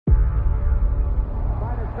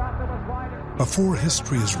Before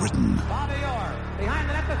history is written,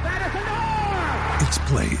 it's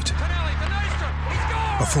played.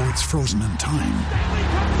 Before it's frozen in time,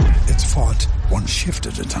 it's fought one shift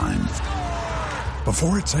at a time.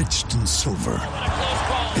 Before it's etched in silver,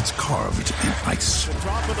 it's carved in ice.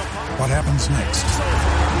 What happens next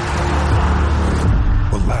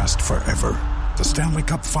will last forever. The Stanley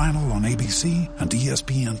Cup Final on ABC and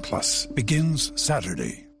ESPN Plus begins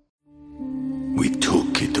Saturday. We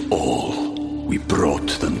took it all. We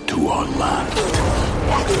brought them to our land.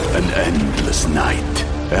 An endless night,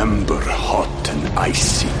 ember hot and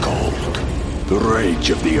icy cold. The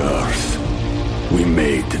rage of the earth. We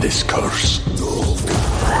made this curse.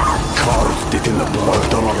 Carved it in the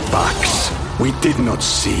blood on our backs. We did not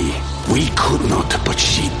see. We could not, but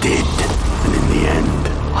she did. And in the end...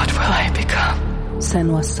 What will I become?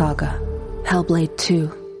 Senua's Saga. Hellblade 2.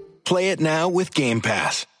 Play it now with Game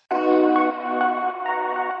Pass.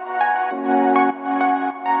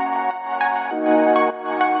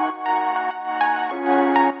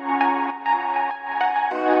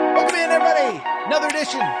 Another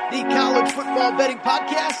edition, the College Football Betting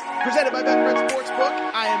Podcast, presented by Betfred Sportsbook.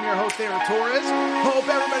 I am your host, Aaron Torres. Hope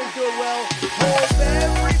everybody's doing well. Hope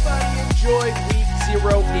everybody enjoyed Week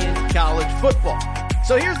 0 in college football.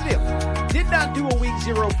 So here's the deal. Did not do a Week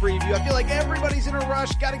 0 preview. I feel like everybody's in a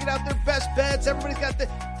rush. Got to get out their best bets. Everybody's got the...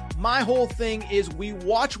 My whole thing is we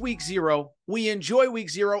watch Week 0, we enjoy Week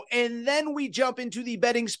 0, and then we jump into the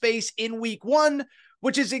betting space in Week 1,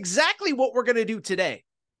 which is exactly what we're going to do today.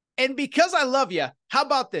 And because I love you, how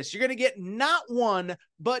about this? You're going to get not one,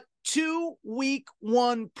 but 2 Week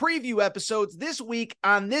 1 preview episodes this week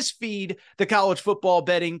on this feed, the College Football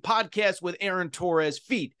Betting Podcast with Aaron Torres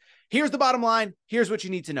feed. Here's the bottom line. Here's what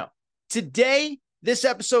you need to know. Today, this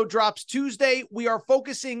episode drops Tuesday. We are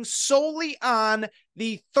focusing solely on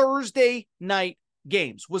the Thursday night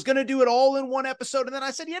games. Was going to do it all in one episode, and then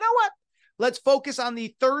I said, you know what? Let's focus on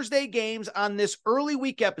the Thursday games on this early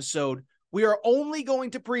week episode. We are only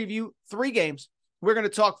going to preview 3 games. We're going to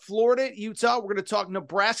talk Florida, Utah. We're going to talk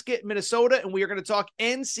Nebraska, Minnesota, and we are going to talk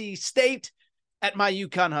NC State at my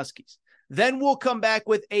UConn Huskies. Then we'll come back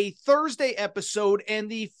with a Thursday episode and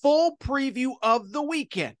the full preview of the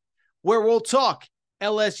weekend, where we'll talk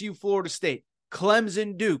LSU, Florida State,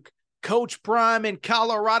 Clemson, Duke, Coach Prime, and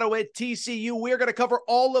Colorado at TCU. We're going to cover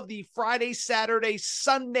all of the Friday, Saturday,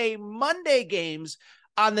 Sunday, Monday games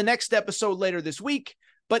on the next episode later this week.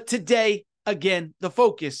 But today, again, the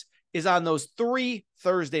focus is on those 3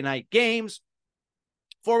 Thursday night games.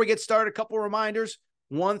 Before we get started, a couple of reminders.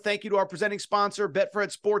 1, thank you to our presenting sponsor,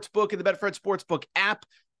 Betfred Sportsbook and the Betfred Sportsbook app.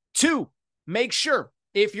 2, make sure,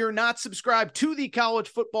 if you're not subscribed to the college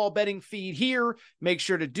football betting feed here, make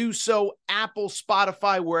sure to do so. Apple,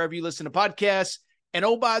 Spotify, wherever you listen to podcasts. And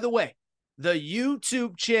oh, by the way, the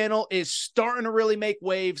YouTube channel is starting to really make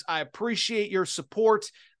waves. I appreciate your support.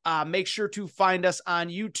 Make sure to find us on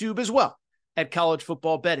YouTube as well at College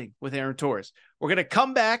Football Betting with Aaron Torres. We're going to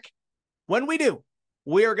come back. When we do,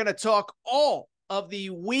 we are going to talk all of the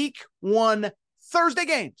Week 1 Thursday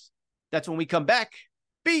games. That's when we come back.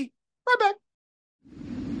 Be right back.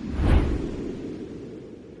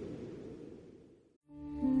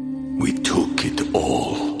 We took it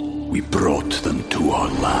all. We brought them to our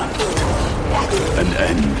land. An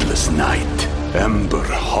endless night, ember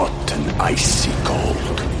hot and icy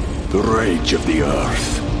cold. The rage of the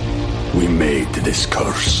earth. We made this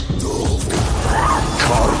curse.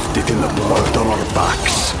 Carved it in the blood on our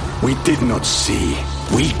backs. We did not see.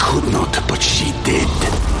 We could not, but she did.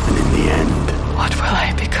 And in the end... What will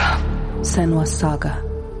I become? Senua's Saga.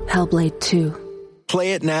 Hellblade 2.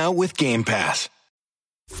 Play it now with Game Pass.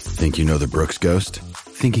 Think you know the Brooks Ghost?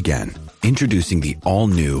 Think again. Introducing the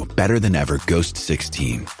all-new, better-than-ever Ghost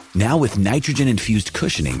 16. Now with nitrogen-infused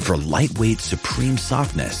cushioning for lightweight, supreme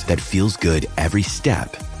softness that feels good every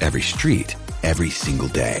step, every street, every single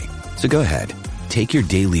day. So go ahead, take your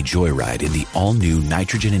daily joyride in the all-new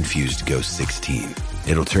nitrogen-infused Ghost 16.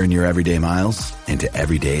 It'll turn your everyday miles into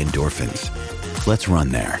everyday endorphins. Let's run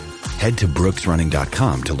there. Head to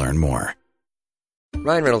brooksrunning.com to learn more.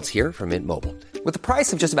 Ryan Reynolds here from Mint Mobile. With the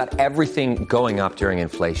price of just about everything going up during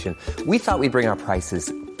inflation, we thought we'd bring our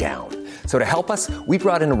prices down. So to help us, we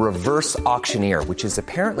brought in a reverse auctioneer, which is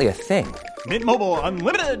apparently a thing. Mint Mobile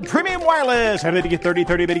Unlimited Premium Wireless. How to get 30,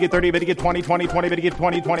 30, bit to get 30, bit to get 20, 20, 20, bit to get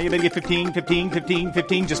 20, 20, bit to get 15, 15, 15,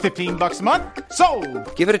 15, just $15 a month?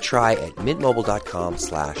 Sold! Give it a try at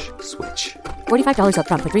mintmobile.com/switch. $45 up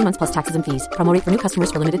front for 3 months plus taxes and fees. Promo rate for new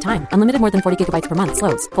customers for limited time. Unlimited more than 40 gigabytes per month.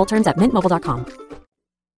 Slows full terms at mintmobile.com.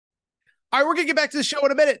 All right, we're going to get back to the show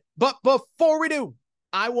in a minute. But before we do,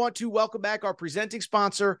 I want to welcome back our presenting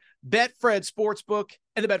sponsor, Betfred Sportsbook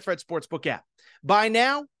and the Betfred Sportsbook app. By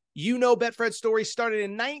now, you know Betfred's story started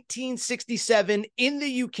in 1967 in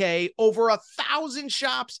the UK, over 1,000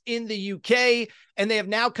 shops in the UK, and they have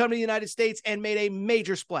now come to the United States and made a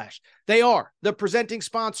major splash. They are the presenting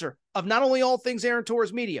sponsor of not only all things Aaron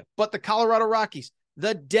Torres Media, but the Colorado Rockies,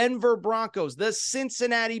 the Denver Broncos, the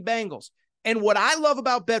Cincinnati Bengals. And what I love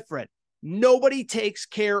about Betfred, nobody takes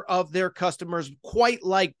care of their customers quite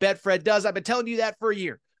like Betfred does. I've been telling you that for a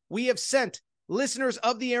year. We have sent listeners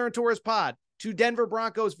of the Aaron Torres pod to Denver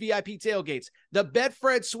Broncos VIP tailgates. The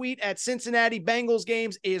Betfred suite at Cincinnati Bengals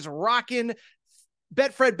games is rocking.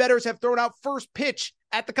 Betfred bettors have thrown out first pitch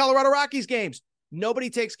at the Colorado Rockies games.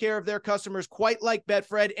 Nobody takes care of their customers quite like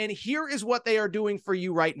Betfred, and here is what they are doing for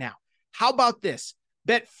you right now. How about this?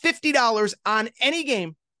 Bet $50 on any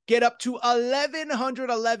game, get up to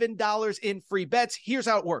 $1,111 in free bets. Here's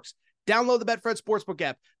how it works. Download the Betfred Sportsbook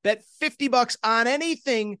app. Bet $50 on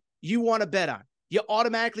anything you want to bet on. You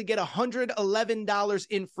automatically get $111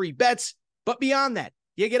 in free bets. But beyond that,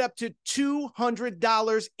 you get up to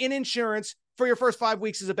 $200 in insurance for your first 5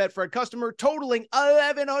 weeks as a Betfred customer, totaling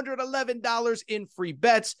 $1,111 in free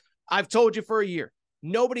bets. I've told you for a year,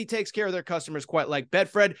 nobody takes care of their customers quite like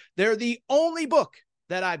Betfred. They're the only book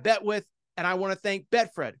that I bet with, and I want to thank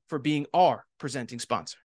Betfred for being our presenting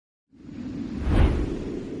sponsor.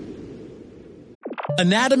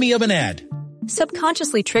 Anatomy of an ad.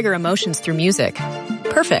 Subconsciously trigger emotions through music.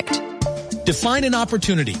 Perfect. Define an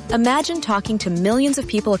opportunity. Imagine talking to millions of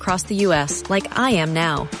people across the U.S. like I am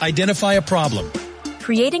now. Identify a problem.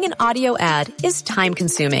 Creating an audio ad is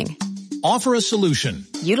time-consuming. Offer a solution.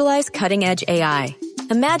 Utilize cutting-edge AI.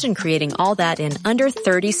 Imagine creating all that in under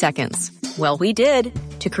 30 seconds. Well, we did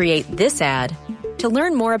to create this ad. To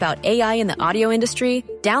learn more about AI in the audio industry,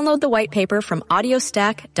 download the white paper from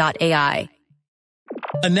audiostack.ai.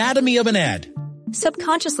 Anatomy of an ad.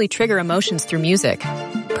 Subconsciously trigger emotions through music.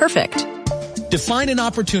 Perfect. Define an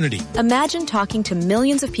opportunity. Imagine talking to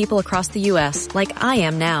millions of people across the U.S. like I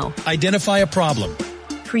am now. Identify a problem.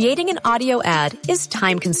 Creating an audio ad is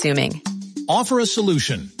time-consuming. Offer a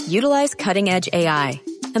solution. Utilize cutting-edge AI.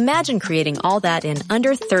 Imagine creating all that in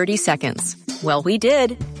under 30 seconds. Well, we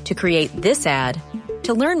did to create this ad.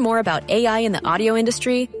 To learn more about AI in the audio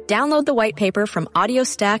industry, download the white paper from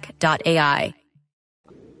audiostack.ai.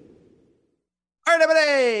 All right,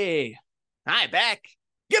 everybody. Hi, back.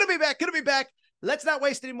 Gonna be back. Let's not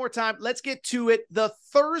waste any more time. Let's get to it. The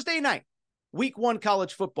Thursday night, week 1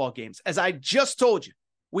 college football games. As I just told you,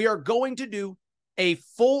 we are going to do a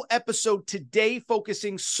full episode today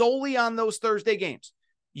focusing solely on those Thursday games.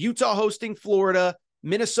 Utah hosting Florida,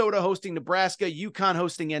 Minnesota hosting Nebraska, UConn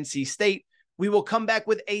hosting NC State. We will come back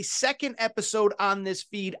with a second episode on this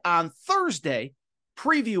feed on Thursday,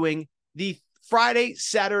 previewing the Friday,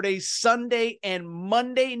 Saturday, Sunday, and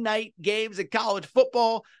Monday night games in college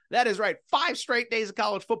football. That is right. 5 straight days of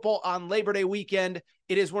college football on Labor Day weekend.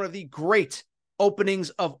 It is one of the great openings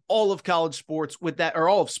of all of college sports with that, or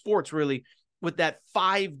all of sports really, with that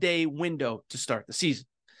 5-day window to start the season.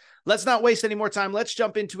 Let's not waste any more time. Let's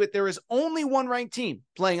jump into it. There is only one ranked team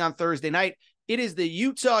playing on Thursday night. It is the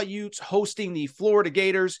Utah Utes hosting the Florida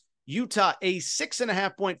Gators. Utah, a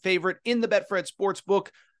 6.5-point favorite in the Betfred Sportsbook.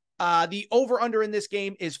 The over-under in this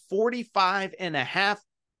game is 45.5.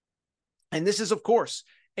 And this is, of course,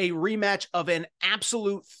 a rematch of an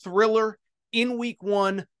absolute thriller in week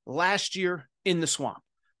 1 last year in the Swamp.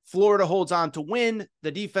 Florida holds on to win.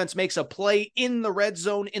 The defense makes a play in the red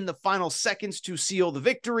zone in the final seconds to seal the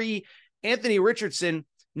victory. Anthony Richardson,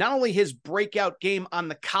 not only his breakout game on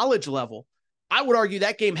the college level, I would argue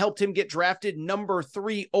that game helped him get drafted number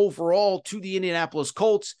 3 overall to the Indianapolis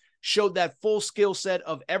Colts, showed that full skill set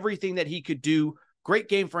of everything that he could do. Great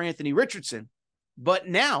game for Anthony Richardson. But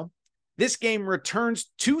now this game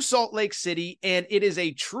returns to Salt Lake City, and it is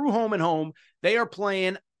a true home and home. They are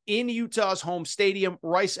playing in Utah's home stadium,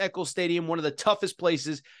 Rice-Eccles Stadium, one of the toughest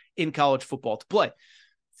places in college football to play.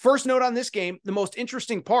 First note on this game, the most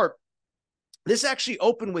interesting part, this actually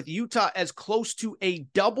opened with Utah as close to a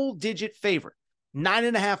double-digit favorite,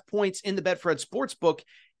 9.5 points in the Betfred Sportsbook.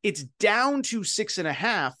 It's down to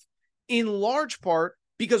 6.5, in large part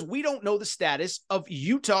because we don't know the status of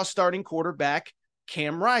Utah starting quarterback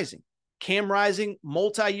Cam Rising. Cam Rising,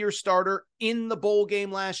 multi-year starter in the bowl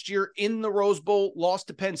game last year, in the Rose Bowl, lost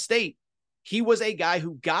to Penn State. He was a guy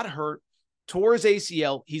who got hurt, tore his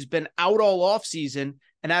ACL. He's been out all offseason.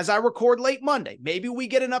 And as I record late Monday, maybe we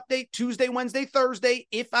get an update Tuesday, Wednesday, Thursday.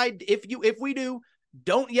 If we do,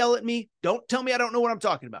 don't yell at me. Don't tell me I don't know what I'm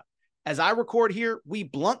talking about. As I record here, we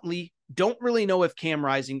bluntly don't really know if Cam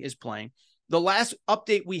Rising is playing. The last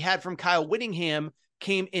update we had from Kyle Whittingham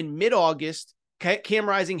came in mid-August. Cam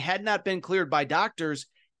Rising had not been cleared by doctors,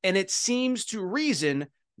 and it seems to reason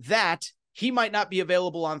that he might not be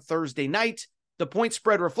available on Thursday night. The point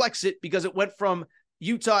spread reflects it because it went from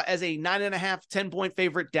Utah as a 9.5, 10-point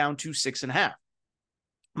favorite down to 6.5.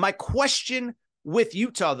 My question with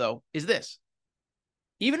Utah, though, is this.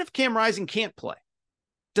 Even if Cam Rising can't play,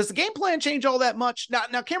 does the game plan change all that much?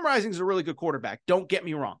 Now Cam Rising is a really good quarterback. Don't get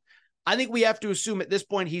me wrong. I think we have to assume at this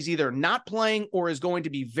point he's either not playing or is going to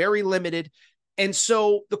be very limited. And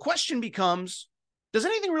so the question becomes, does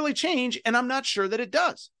anything really change? And I'm not sure that it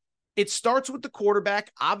does. It starts with the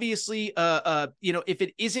quarterback. Obviously, if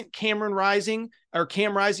it isn't Cam Rising,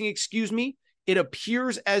 it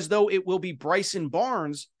appears as though it will be Bryson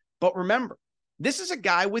Barnes. But remember, this is a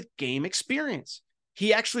guy with game experience.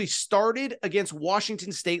 He actually started against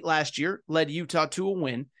Washington State last year, led Utah to a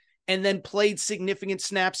win, and then played significant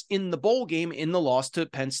snaps in the bowl game in the loss to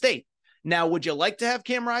Penn State. Now, would you like to have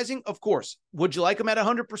Cam Rising? Of course. Would you like him at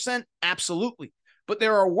 100%? Absolutely. But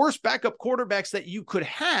there are worse backup quarterbacks that you could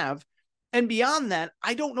have. And beyond that,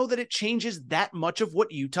 I don't know that it changes that much of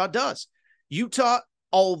what Utah does. Utah,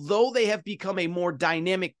 although they have become a more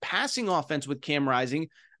dynamic passing offense with Cam Rising,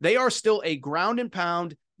 they are still a ground and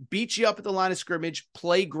pound, beat you up at the line of scrimmage,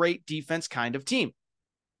 play great defense kind of team.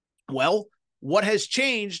 Well, what has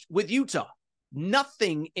changed with Utah?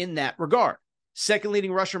 Nothing in that regard. Second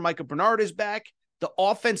leading rusher Micah Bernard is back. The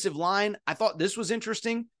offensive line, I thought this was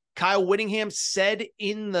interesting. Kyle Whittingham said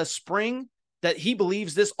in the spring that he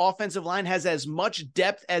believes this offensive line has as much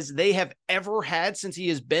depth as they have ever had since he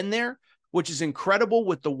has been there, which is incredible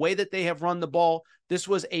with the way that they have run the ball. This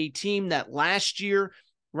was a team that last year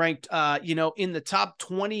ranked, in the top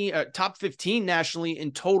 20, top 15 nationally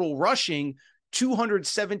in total rushing,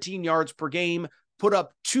 217 yards per game, put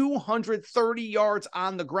up 230 yards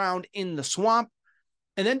on the ground in the swamp.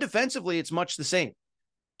 And then defensively, it's much the same.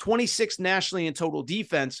 26 nationally in total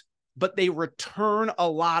defense, but they return a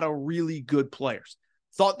lot of really good players.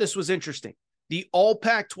 Thought this was interesting. The All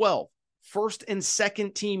Pac-12 first and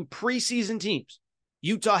second team preseason teams.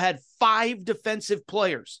 Utah had 5 defensive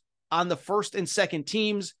players on the first and second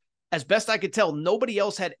teams. As best I could tell, nobody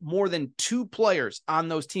else had more than 2 players on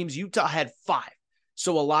those teams. Utah had 5.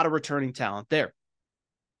 So a lot of returning talent there.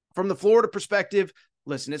 From the Florida perspective,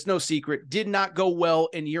 listen, it's no secret, did not go well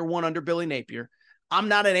in year 1 under Billy Napier. I'm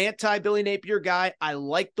not an anti-Billy Napier guy. I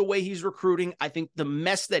like the way he's recruiting. I think the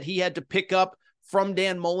mess that he had to pick up from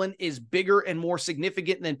Dan Mullen is bigger and more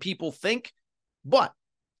significant than people think. But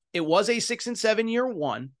it was a 6-7 year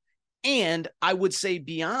 1. And I would say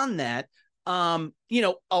beyond that, a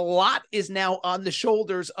lot is now on the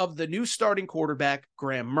shoulders of the new starting quarterback,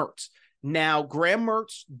 Graham Mertz. Now, Graham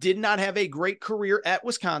Mertz did not have a great career at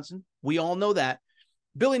Wisconsin. We all know that.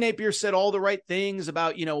 Billy Napier said all the right things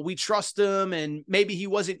about, we trust him, and maybe he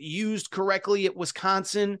wasn't used correctly at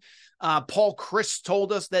Wisconsin. Paul Chryst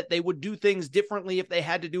told us that they would do things differently if they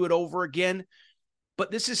had to do it over again.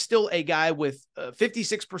 But this is still a guy with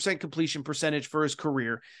 56% completion percentage for his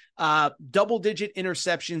career, double-digit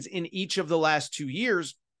interceptions in each of the last 2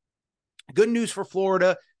 years. Good news for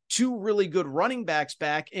Florida. 2 really good running backs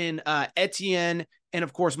back in Etienne and,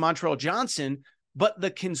 of course, Montrell Johnson. But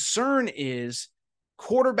the concern is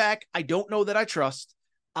quarterback, I don't know that I trust.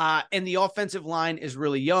 And the offensive line is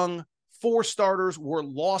really young. 4 starters were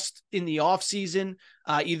lost in the offseason,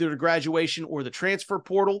 either to graduation or the transfer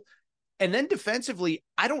portal. And then defensively,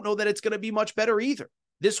 I don't know that it's going to be much better either.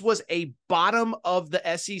 This was a bottom of the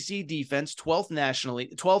SEC defense, 12th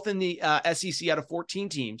nationally, 12th in the SEC out of 14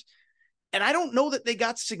 teams. And I don't know that they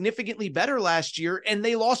got significantly better last year, and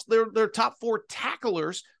they lost their top 4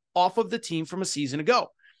 tacklers off of the team from a season ago.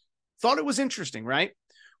 Thought it was interesting, right?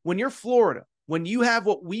 When you're Florida, when you have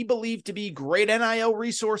what we believe to be great NIL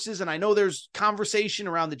resources, and I know there's conversation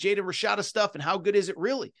around the Jaden Rashada stuff and how good is it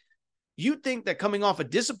really, you'd think that coming off a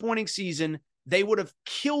disappointing season, they would have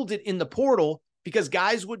killed it in the portal because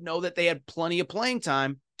guys would know that they had plenty of playing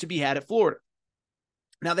time to be had at Florida.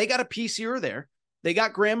 Now, they got a piece here or there. They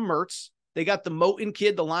got Graham Mertz. They got the Moton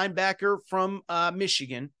kid, the linebacker from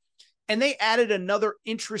Michigan, and they added another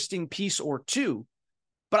interesting piece or two.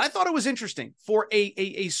 But I thought it was interesting for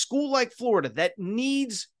a school like Florida that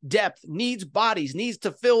needs depth, needs bodies, needs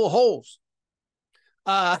to fill holes.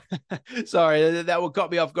 Sorry, that would caught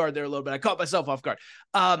me off guard there a little bit. I caught myself off guard.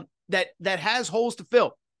 That has holes to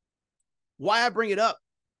fill. Why I bring it up?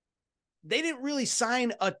 They didn't really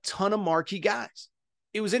sign a ton of marquee guys.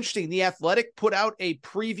 It was interesting. The Athletic put out a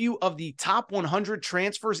preview of the top 100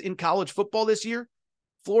 transfers in college football this year.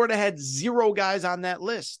 Florida had 0 guys on that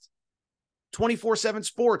list. 24/7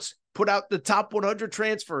 Sports put out the top 100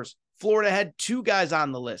 transfers. Florida had 2 guys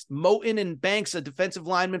on the list, Moten and Banks, a defensive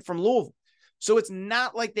lineman from Louisville. So it's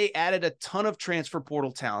not like they added a ton of transfer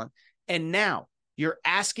portal talent. And now you're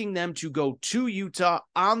asking them to go to Utah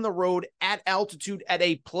on the road at altitude at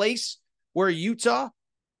a place where Utah,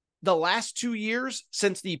 the last 2 years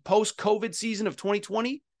since the post-COVID season of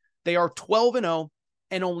 2020, they are 12-0,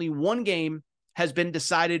 and only one game has been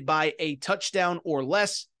decided by a touchdown or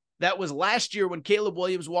less. That was last year when Caleb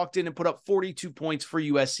Williams walked in and put up 42 points for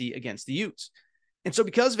USC against the Utes. And so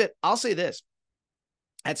because of it, I'll say this.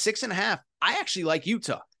 At 6.5, I actually like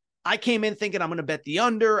Utah. I came in thinking I'm going to bet the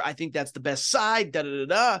under. I think that's the best side,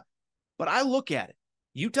 But I look at it.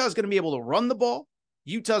 Utah's going to be able to run the ball.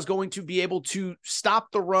 Utah's going to be able to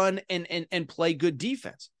stop the run and play good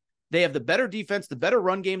defense. They have the better defense, the better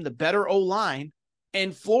run game, the better O-line,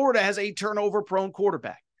 and Florida has a turnover-prone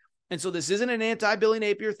quarterback. And so this isn't an anti-Billy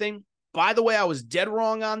Napier thing. By the way, I was dead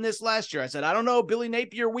wrong on this last year. I said, I don't know, Billy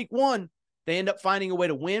Napier week 1. They end up finding a way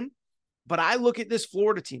to win. But I look at this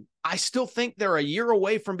Florida team. I still think they're a year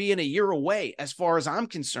away from being a year away as far as I'm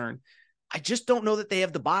concerned. I just don't know that they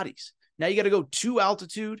have the bodies. Now you got to go to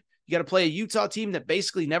altitude. You got to play a Utah team that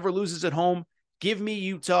basically never loses at home. Give me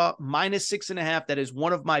Utah -6.5. That is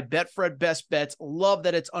one of my Betfred best bets. Love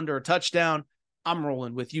that it's under a touchdown. I'm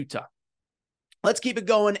rolling with Utah. Let's keep it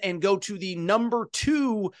going and go to the number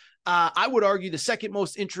 2. I would argue the second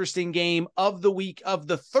most interesting game of the week, of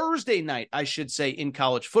the Thursday night, I should say, in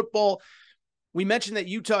college football. We mentioned that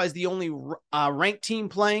Utah is the only ranked team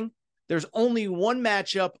playing. There's only one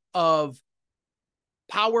matchup of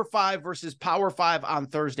Power 5 versus Power 5 on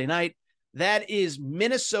Thursday night. That is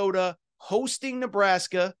Minnesota hosting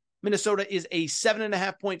Nebraska. Minnesota is a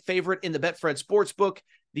 7.5-point favorite in the Betfred Sportsbook.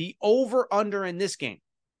 The over-under in this game,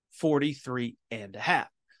 43.5.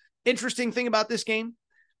 Interesting thing about this game,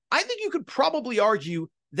 I think you could probably argue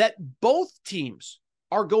that both teams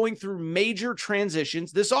are going through major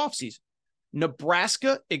transitions this offseason.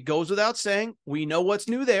 Nebraska, it goes without saying, we know what's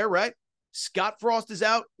new there, right? Scott Frost is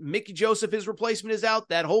out. Mickey Joseph, his replacement, is out.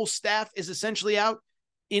 That whole staff is essentially out.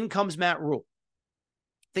 In comes Matt Rule.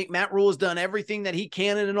 I think Matt Rule has done everything that he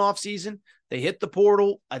can in an offseason. They hit the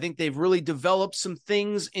portal. I think they've really developed some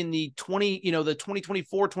things in the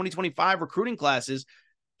 2024, 2025 recruiting classes,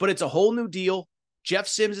 but it's a whole new deal. Jeff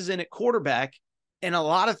Sims is in at quarterback, and a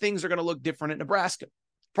lot of things are going to look different at Nebraska.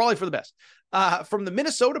 Probably for the best. From the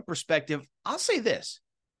Minnesota perspective, I'll say this.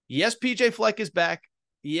 Yes, PJ Fleck is back.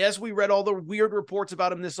 Yes, we read all the weird reports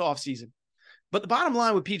about him this offseason. But the bottom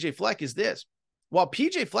line with PJ Fleck is this. While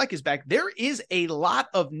PJ Fleck is back, there is a lot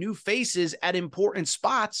of new faces at important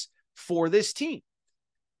spots for this team.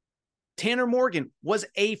 Tanner Morgan was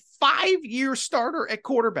a 5-year starter at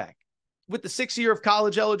quarterback. With the 6th year of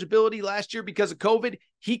college eligibility last year because of COVID,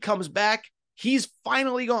 he comes back. He's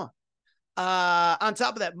finally gone. On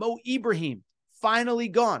top of that, Mo Ibrahim, finally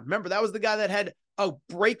gone. Remember, that was the guy that had a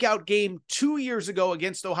breakout game 2 years ago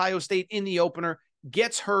against Ohio State in the opener,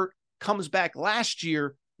 gets hurt, comes back last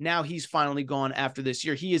year. Now he's finally gone after this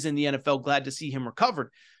year. He is in the NFL. Glad to see him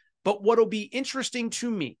recovered. But what'll be interesting to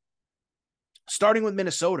me, starting with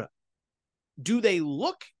Minnesota, do they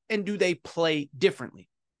look and do they play differently?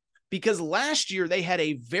 Because last year they had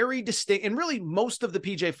a very distinct, and really most of the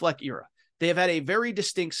PJ Fleck era, they have had a very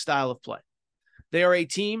distinct style of play. They are a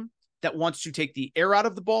team that wants to take the air out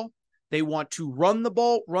of the ball. They want to run the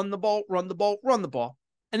ball, run the ball, run the ball, run the ball.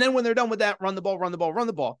 And then when they're done with that, run the ball, run the ball, run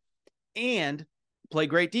the ball, and play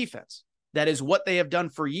great defense. That is what they have done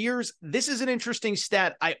for years. This is an interesting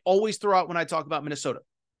stat I always throw out when I talk about Minnesota.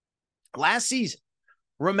 Last season,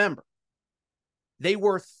 remember, they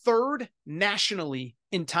were 3rd nationally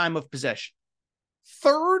in time of possession.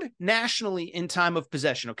 3rd nationally in time of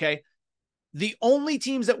possession, okay? The only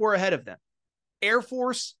teams that were ahead of them, Air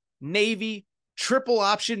Force, Navy, triple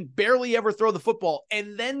option, barely ever throw the football.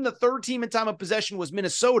 And then the 3rd team in time of possession was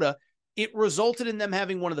Minnesota. It resulted in them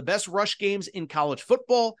having one of the best rush games in college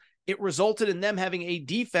football. It resulted in them having a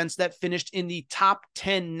defense that finished in the top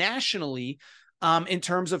 10 nationally in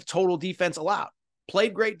terms of total defense allowed.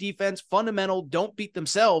 Played great defense, fundamental, don't beat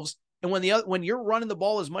themselves. And when you're running the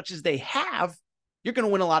ball as much as they have, you're going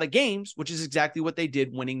to win a lot of games, which is exactly what they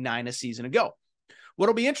did, winning 9 a season ago.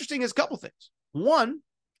 What'll be interesting is a couple things. One,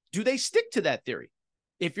 do they stick to that theory?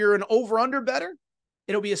 If you're an over-under bettor,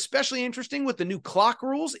 it'll be especially interesting with the new clock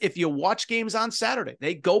rules. If you watch games on Saturday,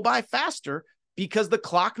 they go by faster because the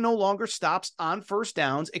clock no longer stops on first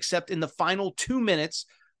downs except in the final 2 minutes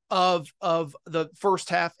of the first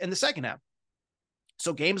half and the second half.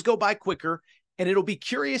 So games go by quicker, and it'll be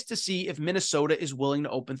curious to see if Minnesota is willing to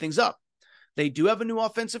open things up. They do have a new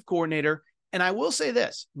offensive coordinator, and I will say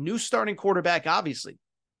this, new starting quarterback, obviously.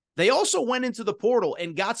 They also went into the portal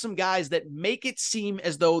and got some guys that make it seem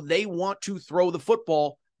as though they want to throw the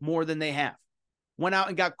football more than they have. Went out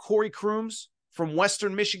and got Corey Crooms from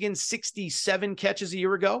Western Michigan, 67 catches a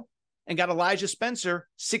year ago, and got Elijah Spencer,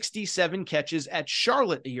 67 catches at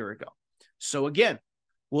Charlotte a year ago. So again,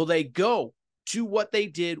 will they go to what they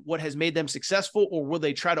did, what has made them successful, or will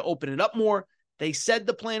they try to open it up more? They said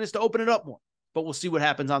the plan is to open it up more, but we'll see what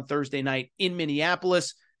happens on Thursday night in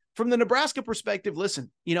Minneapolis. From the Nebraska perspective,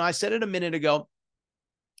 listen, I said it a minute ago,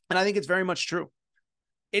 and I think it's very much true.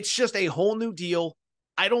 It's just a whole new deal.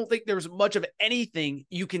 I don't think there's much of anything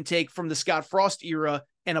you can take from the Scott Frost era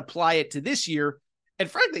and apply it to this year.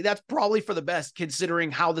 And frankly, that's probably for the best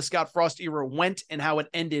considering how the Scott Frost era went and how it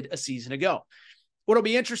ended a season ago. What'll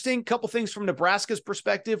be interesting, couple things from Nebraska's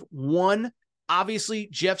perspective. One, obviously,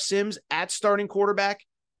 Jeff Sims at starting quarterback.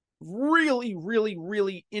 Really, really,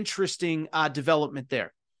 really interesting development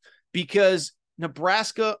there. Because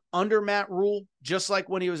Nebraska under Matt Rule, just like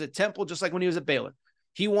when he was at Temple, just like when he was at Baylor,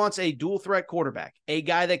 he wants a dual threat quarterback, a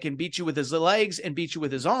guy that can beat you with his legs and beat you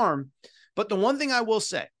with his arm. But the one thing I will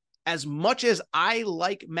say, as much as I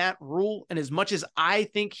like Matt Rule and as much as I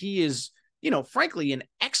think he is, frankly, an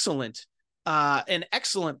excellent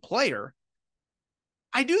player,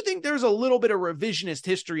 I do think there's a little bit of revisionist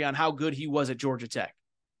history on how good he was at Georgia Tech.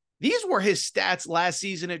 These were his stats last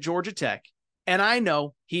season at Georgia Tech. And I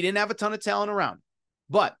know he didn't have a ton of talent around,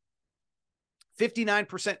 but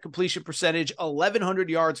 59% completion percentage,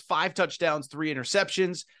 1,100 yards, 5 touchdowns, 3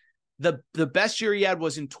 interceptions. The best year he had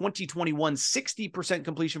was in 2021, 60%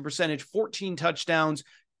 completion percentage, 14 touchdowns,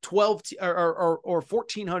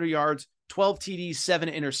 1,400 yards, 12 TDs, 7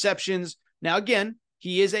 interceptions. Now, again,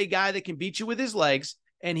 he is a guy that can beat you with his legs,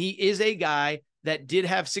 and he is a guy that did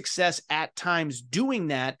have success at times doing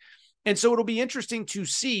that. And so it'll be interesting to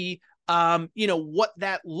see what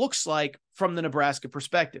that looks like from the Nebraska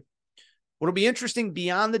perspective. What'll be interesting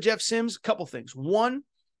beyond the Jeff Sims, a couple things. One,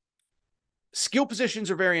 skill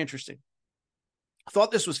positions are very interesting. I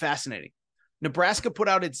thought this was fascinating. Nebraska put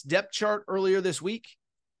out its depth chart earlier this week.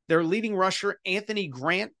 Their leading rusher, Anthony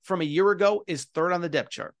Grant, from a year ago, is third on the depth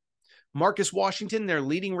chart. Marcus Washington, their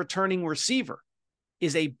leading returning receiver,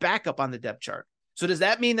 is a backup on the depth chart. So does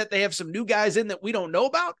that mean that they have some new guys in that we don't know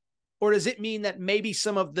about? Or does it mean that maybe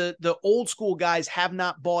some of the old school guys have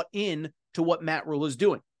not bought in to what Matt Rule is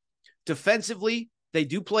doing? Defensively, they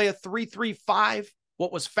do play a 3-3-5.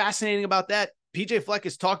 What was fascinating about that, PJ Fleck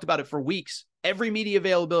has talked about it for weeks. Every media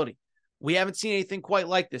availability. We haven't seen anything quite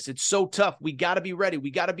like this. It's so tough. We got to be ready. We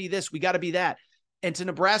got to be this. We got to be that. And to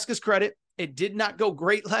Nebraska's credit, it did not go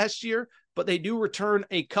great last year, but they do return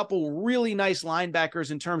a couple really nice linebackers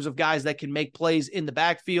in terms of guys that can make plays in the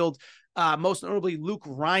backfield. Most notably, Luke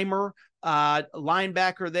Reimer,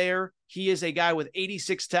 linebacker there. He is a guy with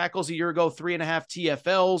 86 tackles a year ago, 3.5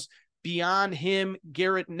 TFLs. Beyond him,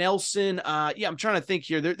 Garrett Nelson. I'm trying to think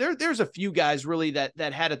here. There's a few guys really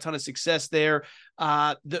that had a ton of success there.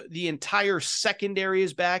 The entire secondary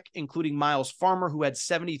is back, including Miles Farmer, who had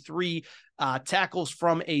 73 tackles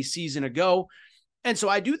from a season ago. And so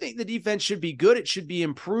I do think the defense should be good. It should be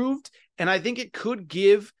improved. And I think it could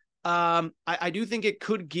give I do think it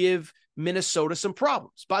could give Minnesota some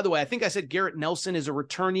problems. By the way, I think I said Garrett Nelson is a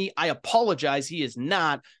returnee. I apologize. He is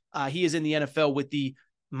not. He is in the NFL with the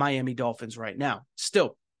Miami Dolphins right now.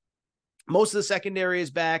 Still, most of the secondary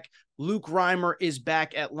is back. Luke Reimer is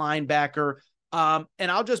back at linebacker. And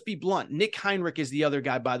I'll just be blunt. Nick Heinrich is the other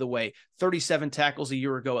guy, by the way, 37 tackles a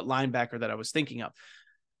year ago at linebacker that I was thinking of.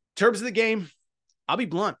 In terms of the game, I'll be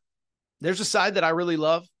blunt. There's a side that I really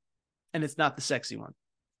love, and it's not the sexy one.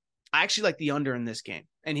 I actually like the under in this game,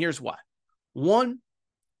 and here's why. One,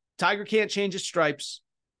 Tiger can't change his stripes.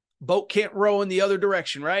 Boat can't row in the other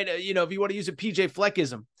direction, right? If you want to use a PJ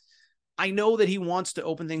Fleckism, I know that he wants to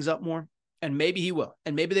open things up more, and maybe he will.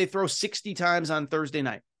 And maybe they throw 60 times on Thursday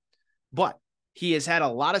night. But he has had a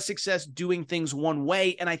lot of success doing things one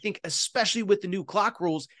way, and I think especially with the new clock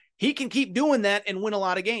rules, he can keep doing that and win a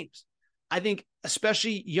lot of games. I think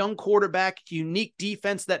especially young quarterback, unique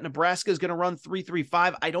defense that Nebraska is going to run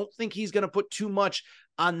 3-3-5. I don't think he's going to put too much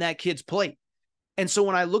on that kid's plate. And so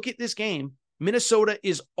when I look at this game, Minnesota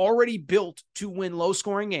is already built to win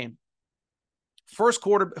low-scoring game.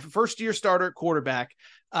 First-year starter at quarterback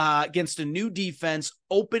against a new defense,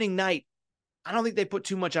 opening night. I don't think they put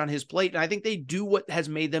too much on his plate, and I think they do what has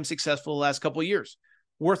made them successful the last couple of years.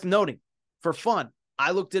 Worth noting, for fun,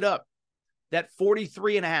 I looked it up. That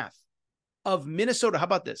 43.5 of Minnesota, how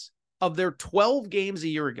about this? Of their 12 games a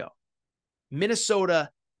year ago, Minnesota,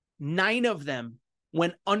 9 of them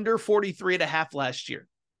went under 43.5 last year.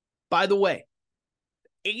 By the way,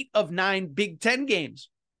 8 of 9 Big Ten games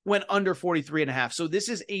went under 43.5. So this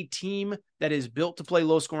is a team that is built to play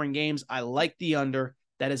low-scoring games. I like the under.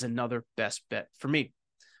 That is another best bet for me.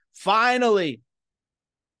 Finally,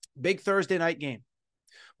 big Thursday night game.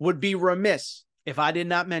 Would be remiss if I did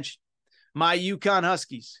not mention my UConn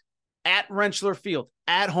Huskies at Rentschler Field,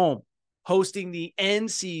 at home, hosting the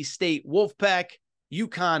NC State Wolfpack.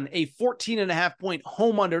 UConn, a 14.5-point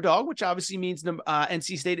home underdog, which obviously means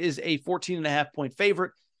NC State is a 14.5-point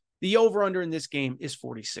favorite. The over-under in this game is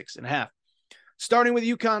 46.5. Starting with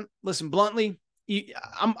UConn, listen, bluntly,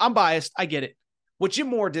 I'm biased. I get it. What Jim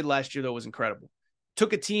Moore did last year, though, was incredible.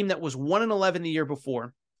 Took a team that was 1-11 the year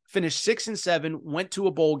before, finished 6-7, went to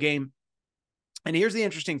a bowl game. And here's the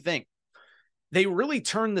interesting thing. They really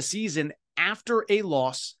turned the season after a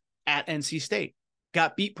loss at NC State.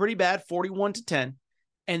 Got beat pretty bad, 41-10.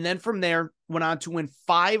 And then from there, went on to win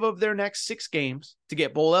 5 of their next 6 games to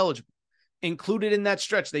get bowl eligible. Included in that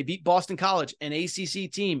stretch, they beat Boston College, an ACC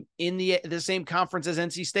team in the same conference as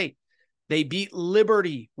NC State. They beat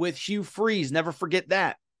Liberty with Hugh Freeze. Never forget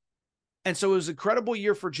that. And so it was an incredible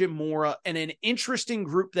year for Jim Mora and an interesting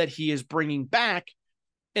group that he is bringing back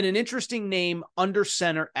and an interesting name under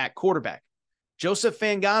center at quarterback. Joseph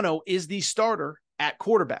Fangano is the starter at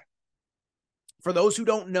quarterback. For those who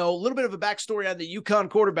don't know, a little bit of a backstory on the UConn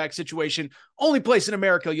quarterback situation. Only place in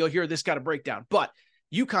America you'll hear this kind of breakdown. But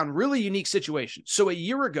UConn, really unique situation. So a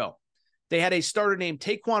year ago, they had a starter named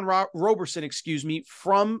Taquan Roberson,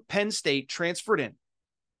 from Penn State, transferred in.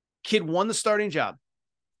 Kid won the starting job.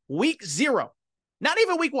 Week 0, not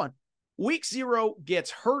even week 1. Week 0 gets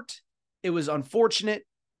hurt. It was unfortunate.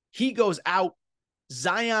 He goes out.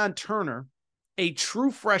 Zion Turner, a true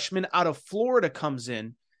freshman out of Florida, comes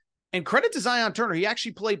in. And credit to Zion Turner. He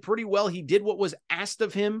actually played pretty well. He did what was asked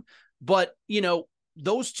of him. But,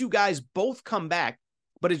 those two guys both come back.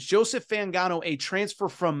 But it's Joseph Fangano, a transfer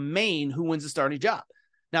from Maine, who wins the starting job.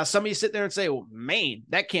 Now, some of you sit there and say, well, Maine,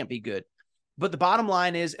 that can't be good. But the bottom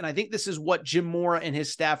line is, and I think this is what Jim Mora and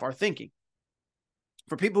his staff are thinking.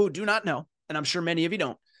 For people who do not know, and I'm sure many of you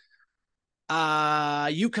don't,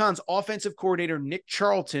 UConn's offensive coordinator, Nick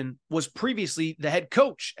Charlton, was previously the head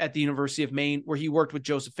coach at the University of Maine, where he worked with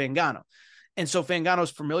Joseph Fangano. And so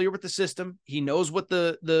Fangano's familiar with the system. He knows what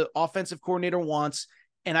the offensive coordinator wants.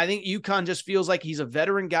 And I think UConn just feels like he's a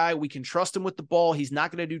veteran guy. We can trust him with the ball. He's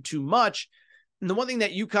not going to do too much. And the one thing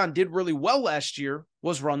that UConn did really well last year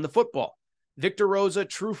was run the football. Victor Rosa,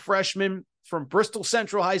 true freshman from Bristol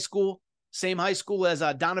Central High School, same high school as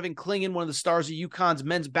Donovan Clingan, one of the stars of UConn's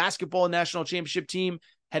men's basketball national championship team,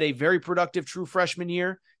 had a very productive true freshman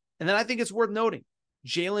year. And then I think it's worth noting,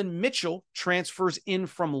 Jalen Mitchell transfers in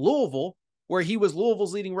from Louisville, where he was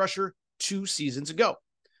Louisville's leading rusher 2 seasons ago.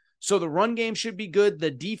 So the run game should be good.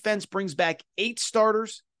 The defense brings back 8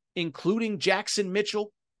 starters, including Jackson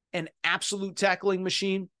Mitchell, an absolute tackling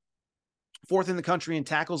machine, 4th in the country in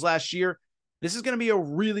tackles last year. This is going to be a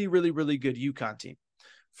really, really, really good UConn team.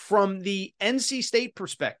 From the NC State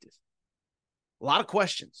perspective, a lot of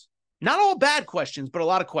questions. Not all bad questions, but a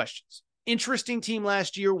lot of questions. Interesting team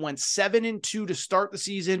last year, went 7-2 to start the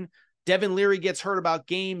season. Devin Leary gets hurt about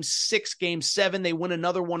game 6, game 7. They win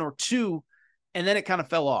another 1 or 2, and then it kind of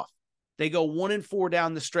fell off. They go 1-4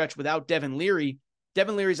 down the stretch without Devin Leary.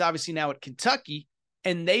 Devin Leary's obviously now at Kentucky,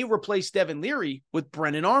 and they replaced Devin Leary with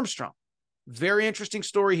Brennan Armstrong. Very interesting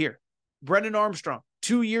story here. Brennan Armstrong,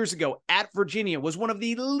 2 years ago at Virginia, was one of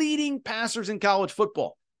the leading passers in college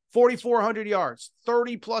football. 4,400 yards,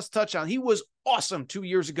 30-plus touchdowns. He was awesome 2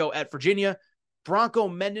 years ago at Virginia. Bronco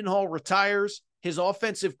Mendenhall retires. His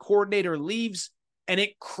offensive coordinator leaves, and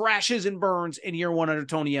it crashes and burns in year 1 under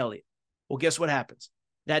Tony Elliott. Well, guess what happens?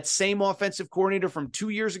 That same offensive coordinator from 2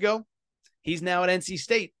 years ago, he's now at NC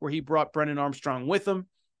State, where he brought Brennan Armstrong with him.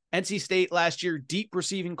 NC State last year, deep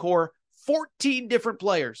receiving core, 14 different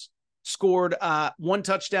players scored 1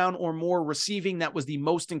 touchdown or more receiving. That was the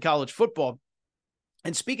most in college football.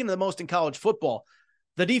 And speaking of the most in college football,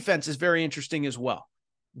 the defense is very interesting as well.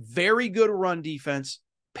 Very good run defense.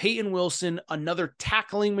 Peyton Wilson, another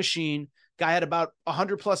tackling machine. Guy had about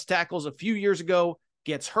 100-plus tackles a few years ago,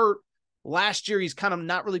 gets hurt. Last year, he's kind of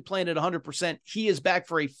not really playing at 100%. He is back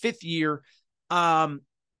for a 5th year to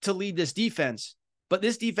lead this defense. But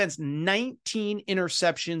this defense, 19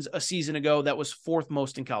 interceptions a season ago. That was 4th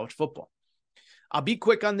most in college football. I'll be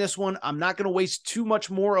quick on this one. I'm not going to waste too much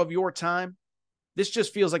more of your time. This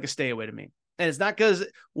just feels like a stay away to me. And it's not because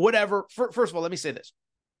whatever. First of all, let me say this.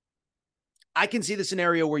 I can see the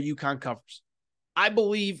scenario where UConn covers. I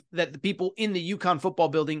believe that the people in the UConn football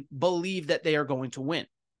building believe that they are going to win.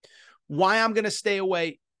 Why I'm going to stay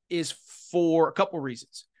away is for a couple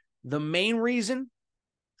reasons. The main reason,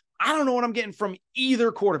 I don't know what I'm getting from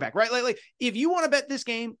either quarterback, right? Like if you want to bet this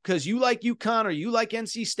game because you like UConn or you like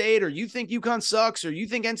NC State or you think UConn sucks or you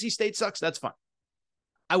think NC State sucks, that's fine.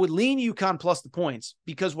 I would lean UConn plus the points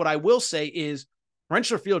because what I will say is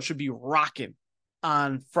Rentschler Field should be rocking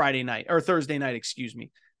on Thursday night,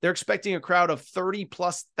 They're expecting a crowd of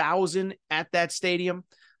 30,000+ at that stadium.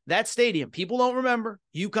 That stadium, people don't remember,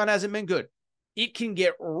 UConn hasn't been good. It can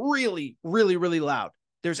get really, really, really loud.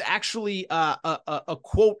 There's actually a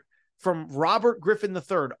quote from Robert Griffin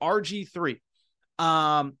III, RG3,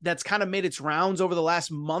 that's kind of made its rounds over the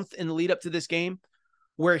last month in the lead up to this game,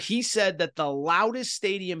 where he said that the loudest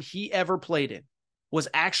stadium he ever played in was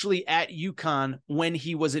actually at UConn when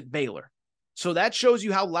he was at Baylor. So that shows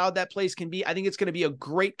you how loud that place can be. I think it's going to be a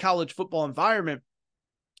great college football environment,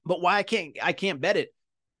 but why I can't bet it.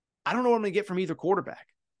 I don't know what I'm going to get from either quarterback.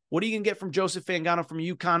 What are you going to get from Joseph Fangano from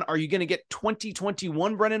UConn? Are you going to get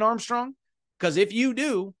 2021 Brennan Armstrong? Because if you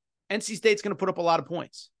do, NC State's going to put up a lot of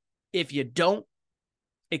points. If you don't,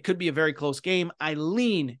 it could be a very close game. I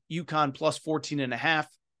lean UConn plus 14.5,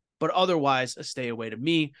 but otherwise a stay away to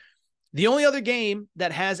me. The only other game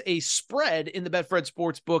that has a spread in the Betfred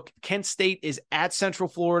Sportsbook, Kent State is at Central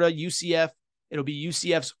Florida, UCF. It'll be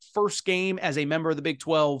UCF's first game as a member of the Big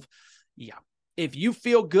 12. Yeah. If you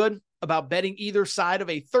feel good about betting either side of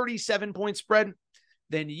a 37-point spread,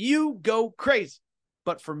 then you go crazy.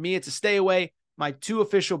 But for me, it's a stay away. My two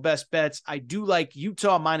official best bets, I do like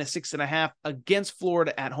Utah minus 6.5 against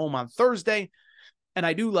Florida at home on Thursday. And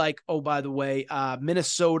I do like, oh, by the way,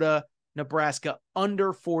 Minnesota, Nebraska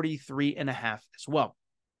under 43.5 as well.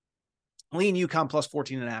 Lean UConn plus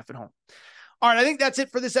 14.5 at home. All right, I think that's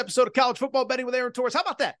it for this episode of College Football Betting with Aaron Torres. How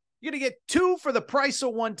about that? You're going to get 2 for the price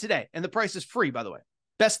of 1 today. And the price is free, by the way.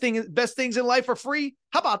 Best things in life are free.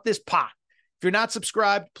 How about this pot? If you're not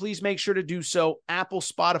subscribed, please make sure to do so. Apple,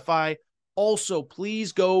 Spotify. Also,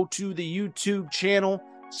 please go to the YouTube channel.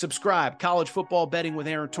 Subscribe. College Football Betting with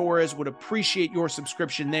Aaron Torres. Would appreciate your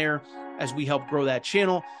subscription there as we help grow that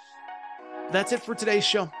channel. That's it for today's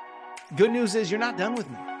show. Good news is you're not done with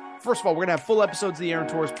me. First of all, we're going to have full episodes of the Aaron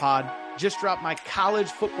Torres pod. Just dropped my college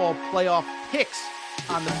football playoff picks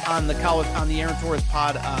on the Aaron Torres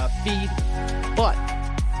pod feed. But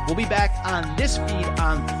we'll be back on this feed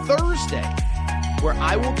on Thursday, where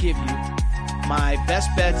I will give you my best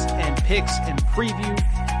bets and picks and preview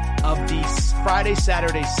of the Friday,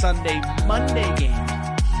 Saturday, Sunday, Monday games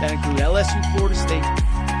that include LSU, Florida State,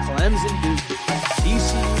 Clemson, Duke,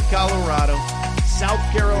 TCU, Colorado, South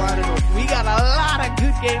Carolina, North. We got a lot of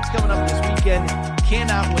good games coming up this weekend.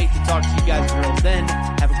 Cannot wait to talk to you guys until then.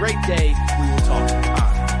 Have a great day. We will talk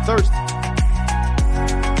on Thursday.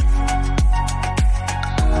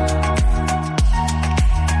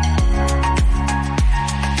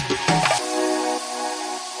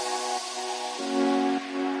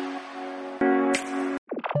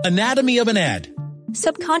 Anatomy of an ad.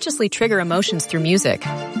 Subconsciously trigger emotions through music.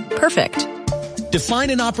 Perfect. Define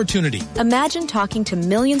an opportunity. Imagine talking to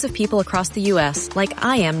millions of people across the U.S. like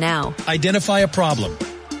I am now. Identify a problem.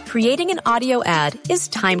 Creating an audio ad is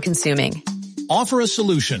time-consuming. Offer a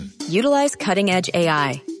solution. Utilize cutting-edge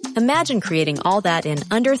AI. Imagine creating all that in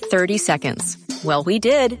under 30 seconds. Well, we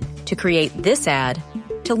did to create this ad.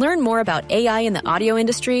 To learn more about AI in the audio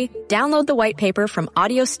industry, download the white paper from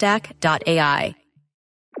audiostack.ai.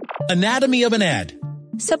 Anatomy of an ad.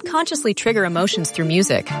 Subconsciously trigger emotions through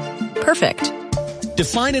music. Perfect.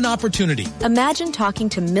 Define an opportunity. Imagine talking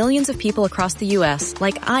to millions of people across the U.S.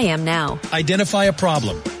 like I am now. Identify a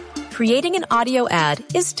problem. Creating an audio ad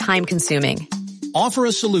is time-consuming. Offer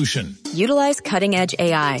a solution. Utilize cutting-edge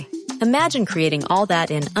AI. Imagine creating all that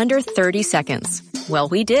in under 30 seconds. Well,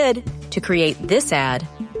 we did to create this ad.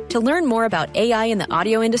 To learn more about AI in the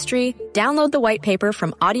audio industry, download the white paper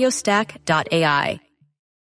from audiostack.ai.